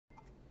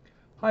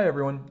Hi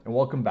everyone, and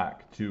welcome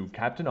back to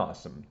Captain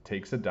Awesome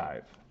Takes a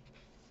Dive.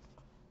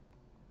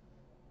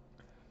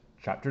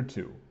 Chapter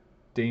 2.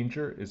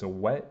 Danger is a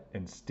wet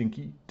and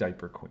stinky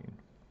diaper queen.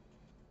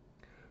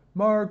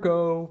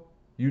 Marco!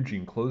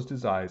 Eugene closed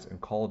his eyes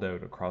and called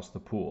out across the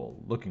pool,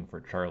 looking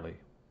for Charlie.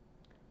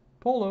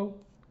 Polo!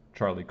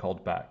 Charlie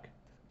called back.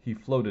 He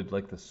floated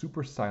like the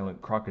super silent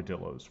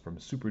crocodillos from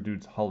Super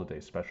Dude's Holiday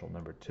Special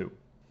number 2.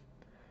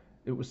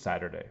 It was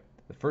Saturday,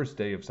 the first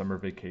day of summer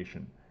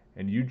vacation,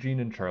 and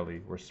Eugene and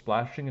Charlie were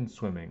splashing and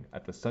swimming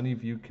at the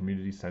Sunnyview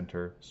Community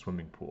Center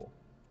swimming pool.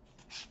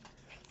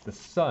 The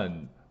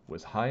sun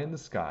was high in the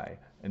sky,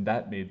 and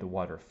that made the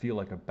water feel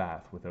like a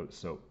bath without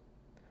soap.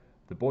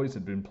 The boys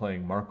had been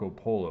playing Marco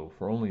Polo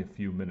for only a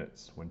few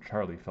minutes when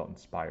Charlie felt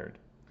inspired.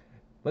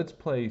 Let's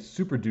play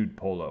Super Dude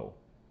Polo.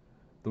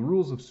 The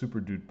rules of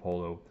Super Dude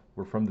Polo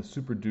were from the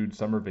Super Dude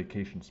Summer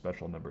Vacation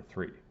Special number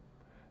 3.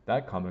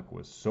 That comic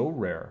was so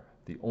rare,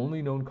 the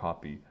only known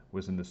copy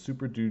was in the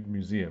Super Dude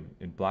Museum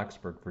in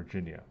Blacksburg,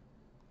 Virginia.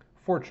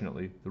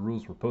 Fortunately, the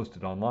rules were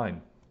posted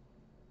online.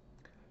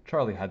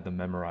 Charlie had them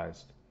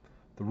memorized.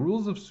 The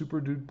rules of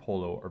Super Dude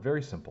Polo are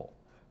very simple.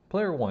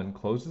 Player 1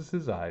 closes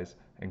his eyes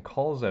and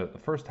calls out the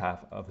first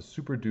half of a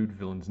Super Dude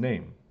villain's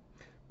name.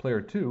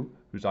 Player 2,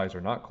 whose eyes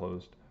are not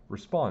closed,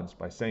 responds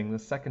by saying the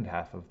second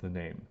half of the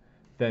name,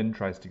 then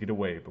tries to get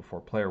away before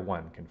Player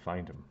 1 can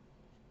find him.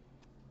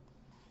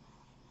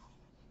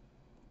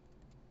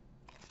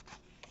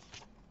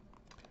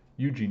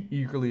 Eugene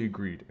eagerly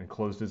agreed and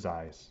closed his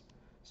eyes.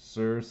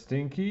 Sir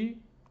Stinky?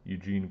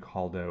 Eugene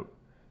called out.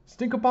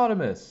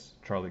 Stinkopotamus!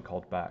 Charlie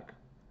called back.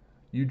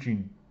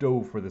 Eugene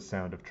dove for the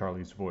sound of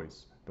Charlie's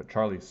voice, but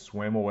Charlie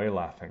swam away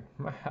laughing.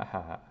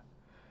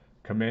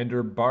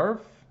 Commander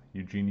Barf?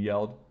 Eugene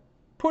yelled.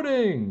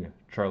 Pudding!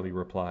 Charlie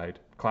replied,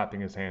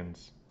 clapping his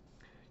hands.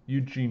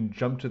 Eugene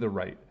jumped to the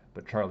right,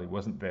 but Charlie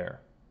wasn't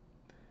there.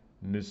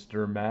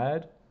 Mr.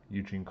 Mad?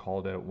 Eugene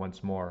called out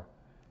once more.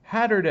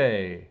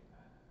 Hatterday!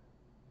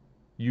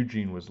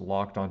 Eugene was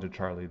locked onto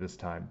Charlie this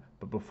time,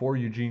 but before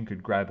Eugene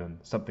could grab him,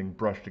 something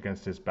brushed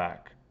against his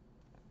back.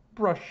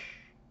 Brush!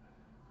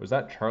 Was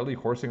that Charlie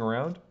horsing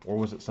around, or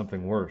was it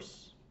something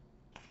worse?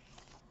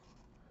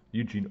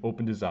 Eugene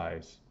opened his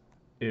eyes.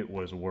 It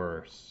was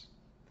worse.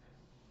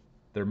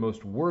 Their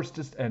most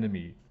worstest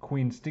enemy,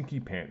 Queen Stinky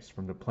Pants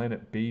from the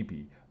planet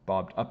Baby,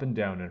 bobbed up and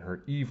down in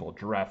her evil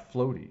giraffe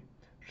floaty.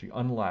 She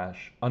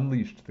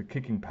unleashed the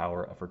kicking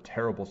power of her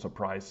terrible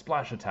surprise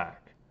splash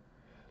attack.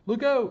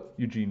 Look out!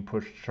 Eugene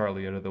pushed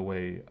Charlie out of the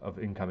way of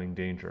incoming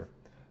danger.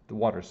 The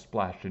water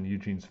splashed in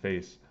Eugene's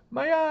face.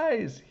 My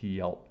eyes! He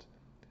yelped.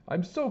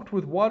 I'm soaked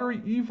with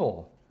watery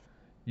evil!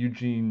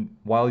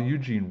 While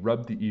Eugene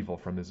rubbed the evil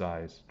from his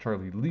eyes,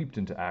 Charlie leaped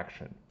into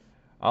action.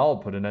 I'll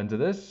put an end to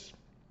this!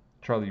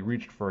 Charlie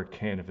reached for a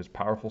can of his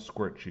powerful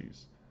squirt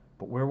cheese.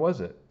 But where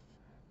was it?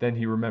 Then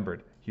he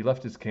remembered. He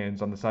left his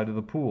cans on the side of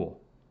the pool.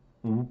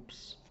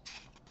 Oops.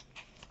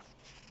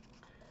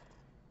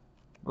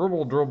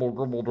 Grubble, dribble,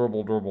 grubble,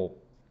 dribble, dribble.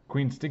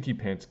 Queen Stinky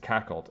Pants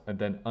cackled and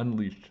then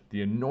unleashed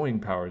the annoying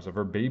powers of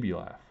her baby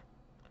laugh.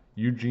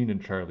 Eugene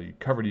and Charlie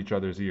covered each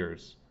other's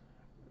ears,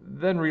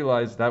 then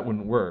realized that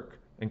wouldn't work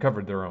and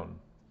covered their own.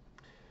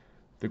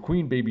 The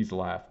Queen Baby's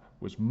laugh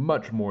was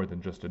much more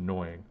than just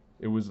annoying.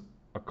 It was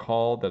a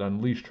call that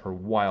unleashed her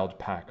wild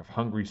pack of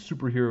hungry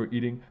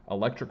superhero-eating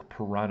electric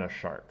piranha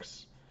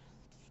sharks.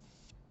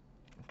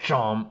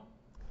 Chomp!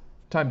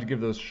 Time to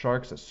give those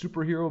sharks a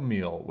superhero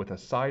meal with a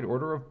side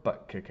order of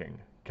butt kicking,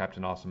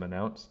 Captain Awesome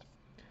announced.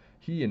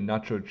 He and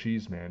Nacho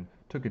Cheese Man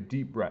took a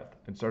deep breath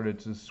and started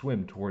to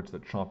swim towards the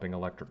chomping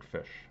electric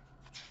fish.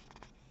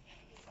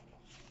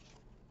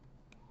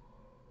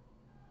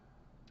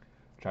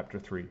 Chapter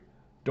 3.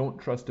 Don't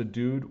trust a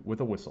dude with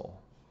a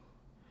whistle.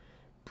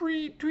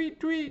 Tweet, tweet,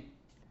 tweet!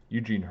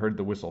 Eugene heard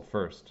the whistle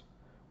first.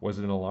 Was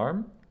it an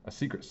alarm? A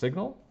secret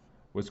signal?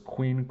 Was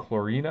Queen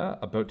Chlorina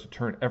about to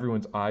turn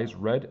everyone's eyes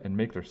red and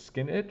make their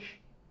skin itch?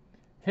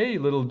 Hey,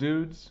 little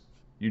dudes!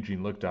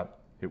 Eugene looked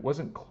up. It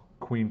wasn't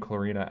Queen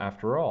Chlorina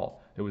after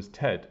all. It was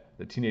Ted,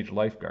 the teenage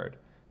lifeguard.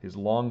 His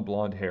long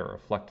blonde hair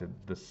reflected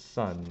the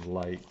sun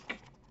like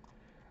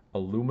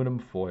aluminum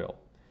foil.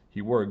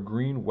 He wore a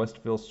green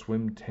Westville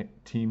swim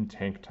team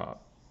tank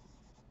top.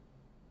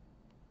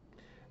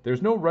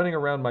 There's no running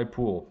around my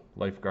pool,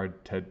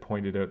 lifeguard Ted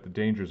pointed out the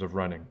dangers of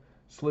running.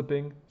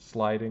 Slipping,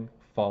 sliding,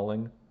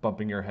 falling,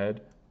 bumping your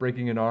head,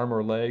 breaking an arm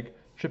or leg,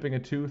 chipping a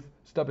tooth,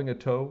 stubbing a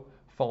toe,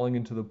 falling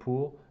into the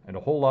pool, and a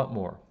whole lot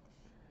more.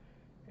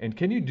 And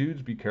can you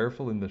dudes be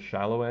careful in the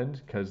shallow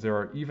end, because there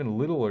are even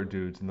littler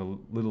dudes in the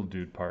little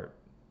dude part.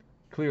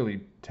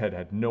 Clearly, Ted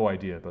had no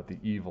idea about the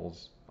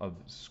evils of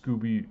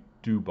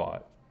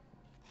Scooby-Doo-Bot.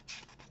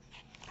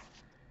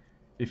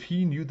 If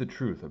he knew the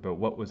truth about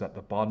what was at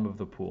the bottom of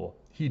the pool,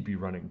 he'd be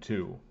running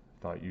too,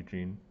 thought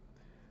Eugene.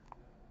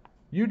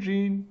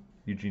 Eugene!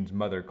 Eugene's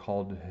mother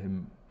called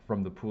him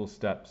from the pool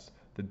steps.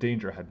 The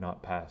danger had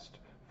not passed,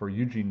 for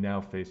Eugene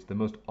now faced the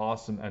most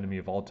awesome enemy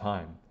of all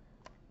time,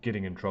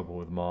 getting in trouble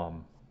with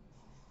Mom.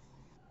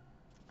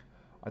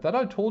 I thought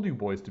I told you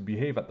boys to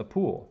behave at the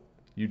pool,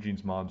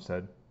 Eugene's mom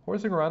said.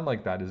 Horsing around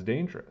like that is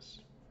dangerous.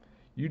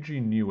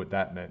 Eugene knew what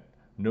that meant.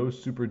 No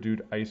Super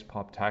Dude Ice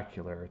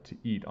Pop-tacular to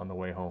eat on the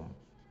way home.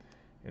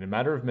 In a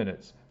matter of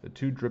minutes, the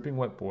two dripping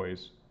wet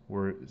boys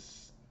were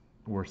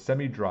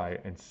semi-dry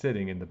and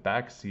sitting in the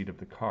back seat of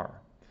the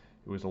car.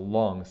 It was a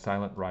long,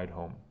 silent ride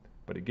home,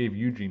 but it gave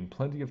Eugene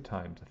plenty of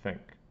time to think.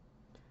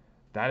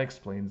 That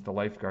explains the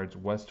lifeguard's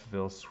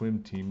Westville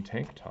swim team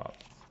tank top.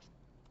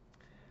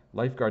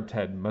 Lifeguard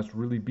Ted must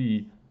really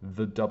be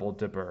the Double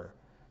Dipper,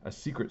 a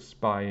secret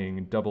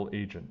spying double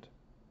agent.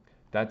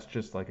 That's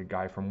just like a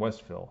guy from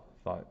Westville,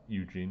 thought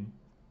Eugene.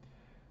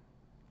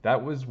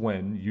 That was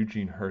when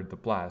Eugene heard the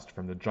blast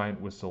from the giant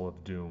whistle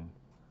of doom.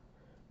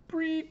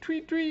 Breet,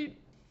 tweet, tweet!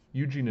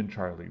 Eugene and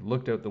Charlie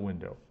looked out the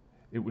window.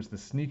 It was the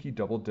sneaky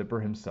Double Dipper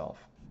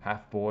himself,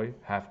 half boy,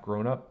 half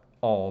grown-up,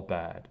 all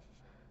bad.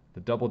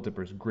 The Double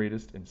Dipper's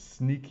greatest and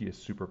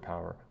sneakiest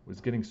superpower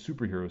was getting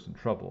superheroes in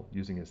trouble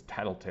using his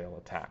tattletale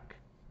attack.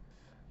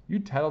 You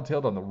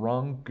tattletaled on the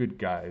wrong good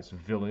guys,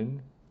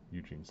 villain,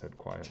 Eugene said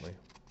quietly.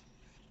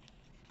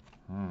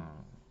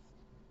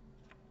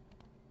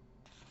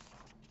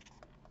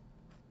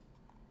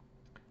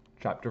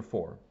 Chapter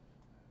 4.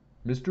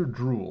 Mr.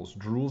 Drools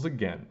drools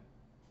again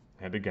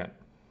and again.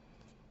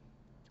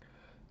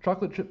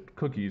 Chocolate chip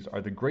cookies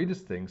are the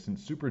greatest thing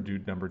since Super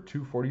Dude number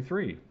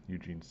 243,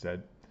 Eugene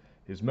said.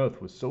 His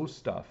mouth was so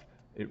stuffed,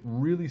 it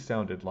really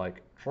sounded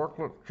like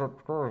chocolate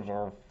chip cookies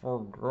are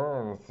for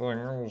good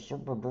thing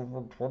Super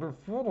Dude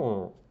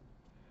 24.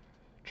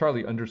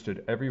 Charlie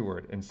understood every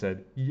word and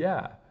said,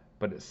 yeah,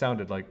 but it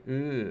sounded like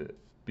ugh,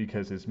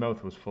 because his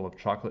mouth was full of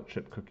chocolate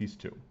chip cookies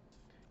too.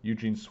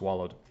 Eugene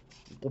swallowed.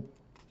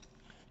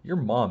 Your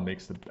mom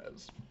makes the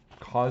best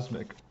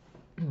cosmic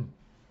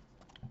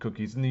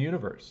cookies in the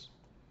universe.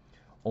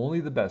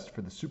 Only the best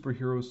for the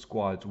superhero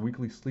squad's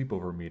weekly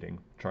sleepover meeting,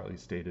 Charlie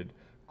stated,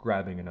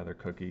 grabbing another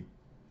cookie.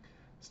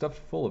 Stuffed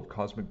full of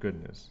cosmic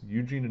goodness,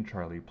 Eugene and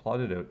Charlie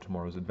plotted out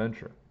tomorrow's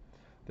adventure.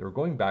 They were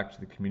going back to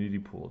the community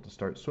pool to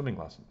start swimming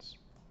lessons.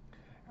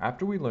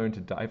 After we learn to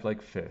dive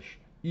like fish,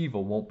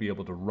 evil won't be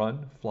able to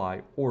run,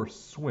 fly, or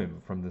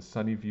swim from the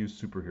Sunnyview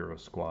superhero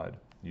squad,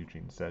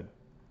 Eugene said.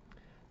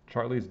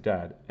 Charlie's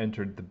dad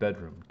entered the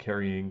bedroom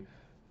carrying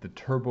the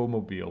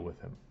Turbomobile with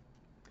him.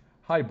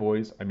 Hi,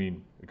 boys.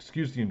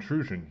 Excuse the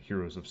intrusion,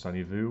 heroes of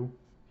Sunnyview,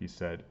 he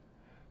said.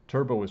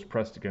 Turbo was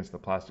pressed against the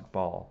plastic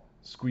ball,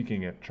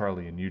 squeaking at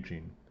Charlie and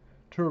Eugene.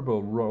 Turbo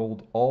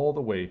rolled all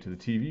the way to the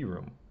TV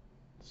room.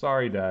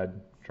 Sorry, Dad,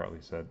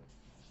 Charlie said.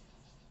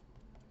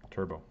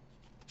 Turbo.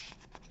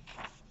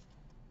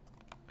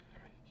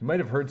 You might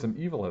have heard some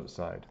evil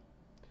outside.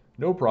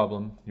 No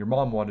problem. Your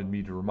mom wanted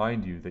me to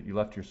remind you that you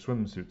left your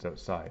swimsuits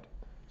outside.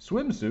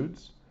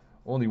 Swimsuits?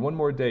 Only one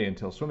more day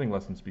until swimming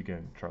lessons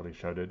begin, Charlie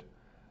shouted.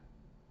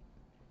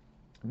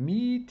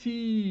 Me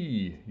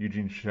too,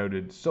 Eugene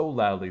shouted so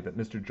loudly that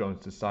Mr.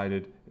 Jones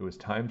decided it was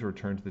time to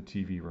return to the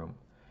TV room.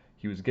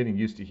 He was getting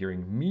used to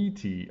hearing me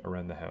too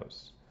around the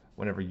house,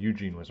 whenever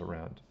Eugene was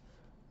around.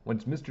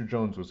 Once Mr.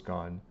 Jones was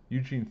gone,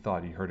 Eugene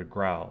thought he heard a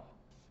growl.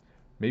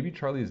 Maybe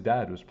Charlie's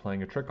dad was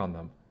playing a trick on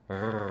them.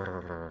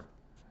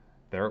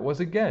 There it was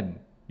again.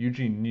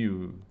 Eugene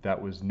knew that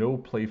was no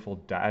playful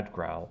dad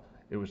growl.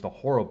 It was the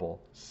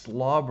horrible,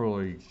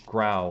 slobbery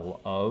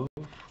growl of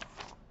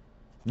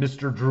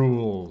Mr.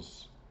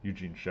 Drools,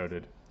 Eugene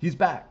shouted. He's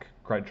back,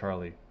 cried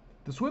Charlie.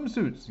 The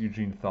swimsuits,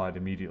 Eugene thought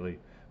immediately.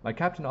 My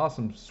Captain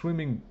Awesome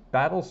swimming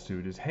battle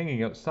suit is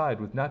hanging outside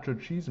with Nacho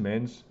Cheese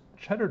Man's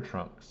cheddar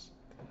trunks.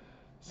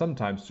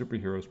 Sometimes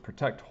superheroes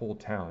protect whole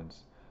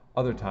towns.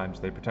 Other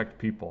times they protect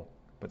people.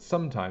 But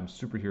sometimes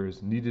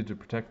superheroes needed to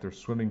protect their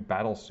swimming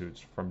battle suits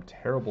from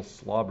terrible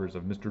slobbers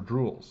of Mr.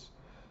 Drools.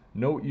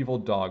 No evil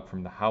dog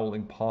from the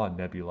Howling Paw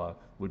Nebula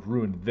would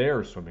ruin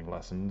their swimming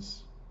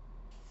lessons.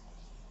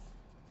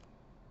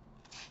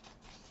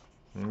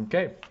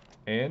 Okay,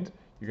 and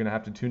you're going to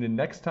have to tune in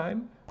next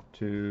time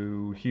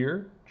to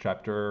hear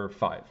Chapter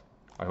 5.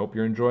 I hope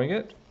you're enjoying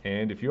it,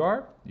 and if you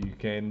are, you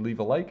can leave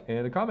a like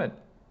and a comment.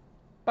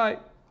 Bye!